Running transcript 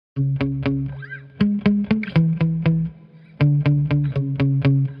Yeah.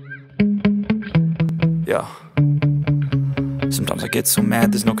 Sometimes I get so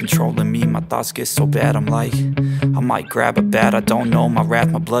mad, there's no controlling me. My thoughts get so bad, I'm like, I might grab a bat, I don't know. My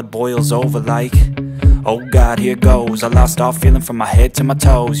wrath, my blood boils over like, oh God, here goes. I lost all feeling from my head to my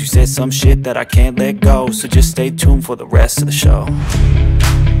toes. You said some shit that I can't let go, so just stay tuned for the rest of the show.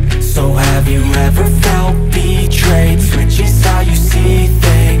 So have you ever felt betrayed? Switches how you see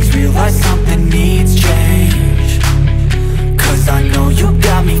things, realize something needs change. Cause I know you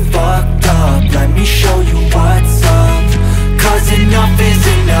got me fucked up, let me show you what's up. Cause enough is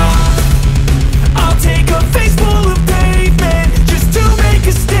enough. I'll take a face full of pavement just to make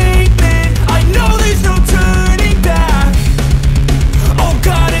a statement. I know there's no turning back. Oh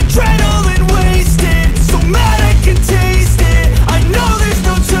God, adrenaline wasted, so mad I can taste it. I know there's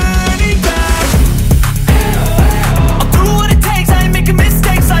no turning back. I'll do what it takes, I ain't making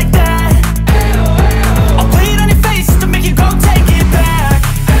mistakes like that. I'll play it on your face to make you go take it back.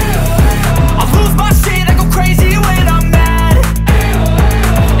 I'll lose my shit, I go crazy when I'm mad.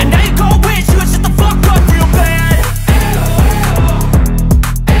 And now you go wish you would shut the fuck up real bad.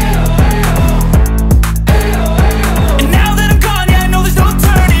 And now that I'm gone, yeah, I know there's no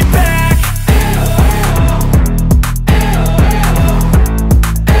turning back.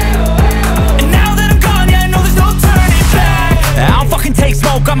 And now that I'm gone, yeah, I know there's no turning back. I don't fucking take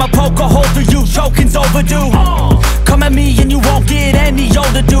smoke, I'ma poke a hole through you, choking's overdue. Come at me and you won't get any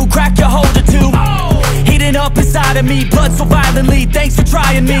older, dude. Crack your holder too. Heating up inside of me, blood so violently, thanks for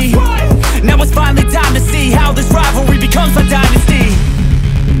trying me. Now it's finally time to see how this rivalry becomes a dynasty.